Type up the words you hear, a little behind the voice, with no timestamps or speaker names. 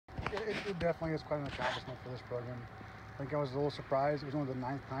it definitely is quite an accomplishment for this program. I think I was a little surprised. It was only the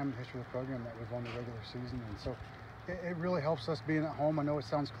 9th time in the history of the program that we've won the regular season, and so it really helps us being at home. I know it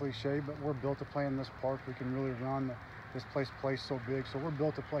sounds cliche, but we're built to play in this park. We can really run. This place plays so big, so we're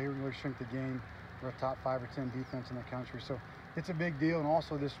built to play here and really shrink the game. We're a top 5 or 10 defense in the country, so it's a big deal. And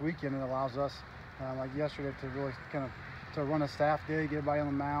also this weekend, it allows us, like yesterday, to really kind of to run a staff day, get everybody on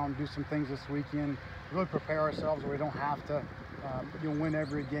the mound, do some things this weekend, really prepare ourselves where we don't have to win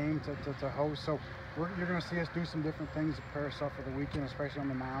every game to host. So you're going to see us do some different things to prepare ourselves for the weekend, especially on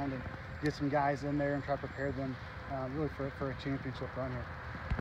the mound, and get some guys in there and try to prepare them really for a championship run here.